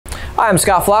Hi, I'm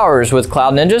Scott Flowers with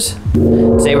Cloud Ninjas.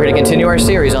 Today we're here to continue our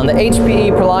series on the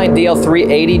HPE ProLiant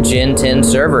DL380 Gen10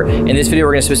 server. In this video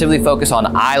we're going to specifically focus on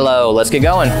iLO. Let's get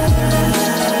going.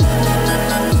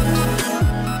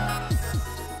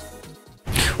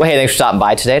 Well, hey, thanks for stopping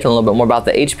by today to learn a little bit more about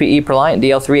the HPE ProLiant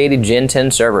DL380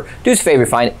 Gen10 server. Do us a favor,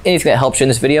 find anything that helps you in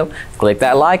this video, click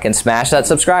that like and smash that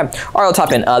subscribe. All right, I'll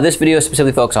top in. This video is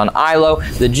specifically focused on iLO.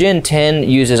 The Gen10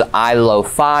 uses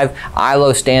iLO5.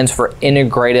 iLO stands for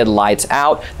Integrated Lights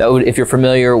Out. If you're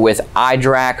familiar with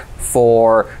iDRAC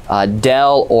for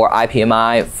Dell or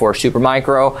IPMI for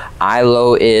Supermicro,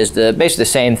 iLO is basically the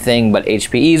same thing, but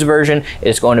HPE's version.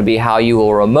 It's going to be how you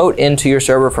will remote into your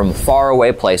server from far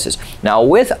away places. Now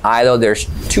with iLO, there's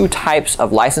two types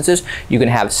of licenses. You can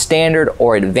have standard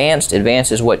or advanced.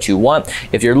 Advanced is what you want.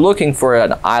 If you're looking for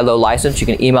an iLO license, you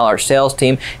can email our sales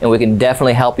team and we can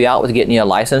definitely help you out with getting you a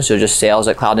license. So just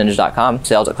sales@cloudninjas.com,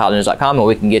 sales@cloudninjas.com, and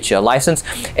we can get you a license.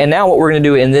 And now what we're going to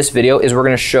do in this video is we're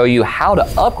going to show you how to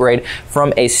upgrade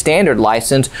from a standard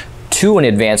license to an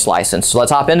advanced license. So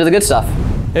let's hop into the good stuff.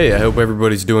 Hey, I hope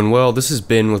everybody's doing well. This is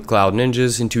Ben with Cloud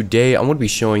Ninjas, and today I'm going to be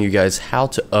showing you guys how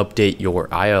to update your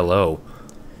iLO.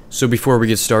 So before we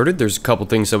get started, there's a couple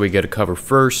things that we got to cover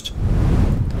first.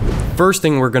 First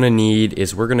thing we're going to need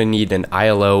is an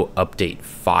iLO update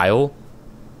file.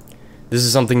 This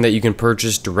is something that you can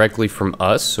purchase directly from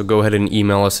us, so go ahead and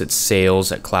email us at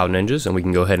sales@cloudninjas and we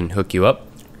can go ahead and hook you up.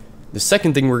 The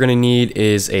second thing we're going to need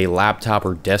is a laptop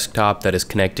or desktop that is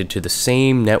connected to the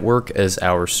same network as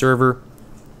our server.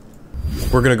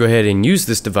 We're going to go ahead and use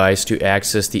this device to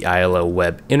access the iLO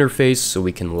web interface so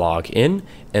we can log in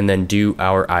and then do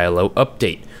our iLO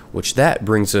update, which that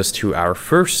brings us to our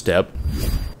first step,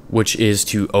 which is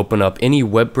to open up any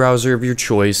web browser of your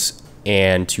choice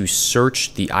and to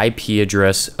search the IP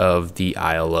address of the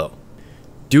iLO.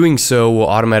 Doing so will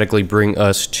automatically bring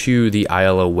us to the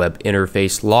iLO web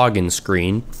interface login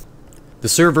screen. The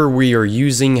server we are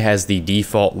using has the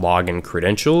default login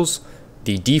credentials.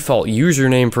 The default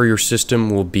username for your system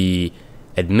will be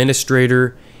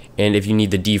administrator, and if you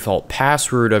need the default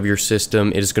password of your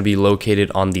system, it is going to be located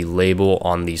on the label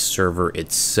on the server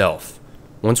itself.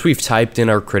 Once we've typed in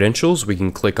our credentials, we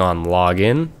can click on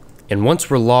login. And once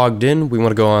we're logged in, we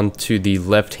want to go on to the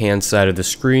left-hand side of the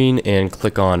screen and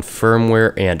click on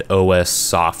Firmware and OS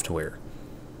Software.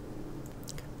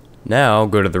 Now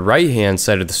go to the right-hand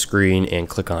side of the screen and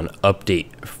click on Update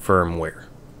Firmware.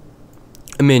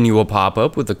 A menu will pop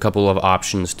up with a couple of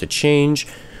options to change.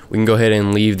 We can go ahead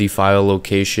and leave the file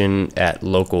location at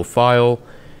Local File,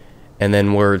 and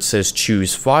then where it says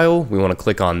Choose File, we want to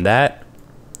click on that.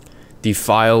 The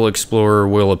File Explorer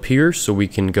will appear, so we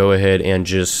can go ahead and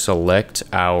just select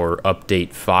our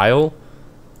update file.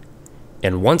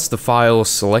 And once the file is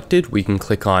selected, we can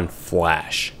click on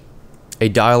Flash. A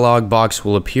dialog box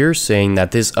will appear saying that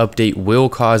this update will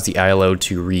cause the iLO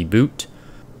to reboot.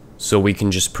 So we can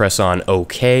just press on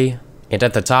OK. And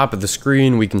at the top of the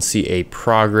screen, we can see a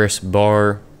progress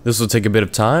bar. This will take a bit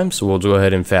of time, so we'll go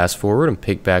ahead and fast forward and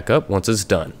pick back up once it's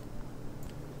done.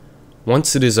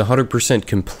 Once it is 100%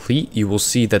 complete, you will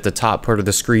see that the top part of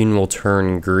the screen will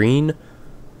turn green.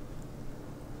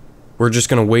 We're just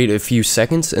going to wait a few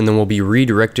seconds and then we'll be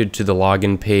redirected to the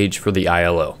login page for the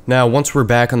iLO. Now, once we're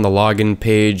back on the login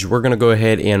page, we're going to go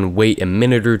ahead and wait a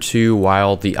minute or two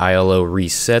while the iLO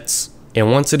resets. And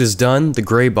once it is done, the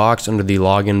gray box under the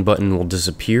login button will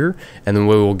disappear, and then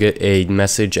we will get a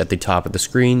message at the top of the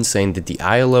screen saying that the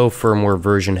iLO firmware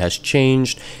version has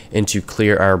changed and to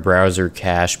clear our browser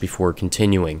cache before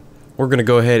continuing. We're going to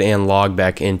go ahead and log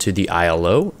back into the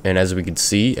iLO, and as we can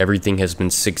see, everything has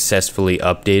been successfully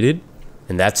updated,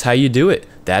 and that's how you do it.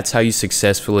 That's how you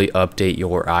successfully update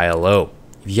your iLO.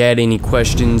 If you had any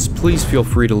questions, please feel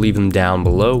free to leave them down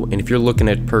below, and if you're looking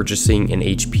at purchasing an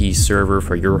HP server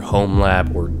for your home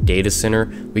lab or data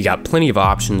center, we got plenty of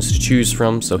options to choose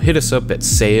from, so hit us up at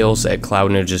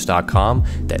sales@cloudninjas.com.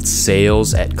 That's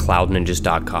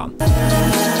sales@cloudninjas.com.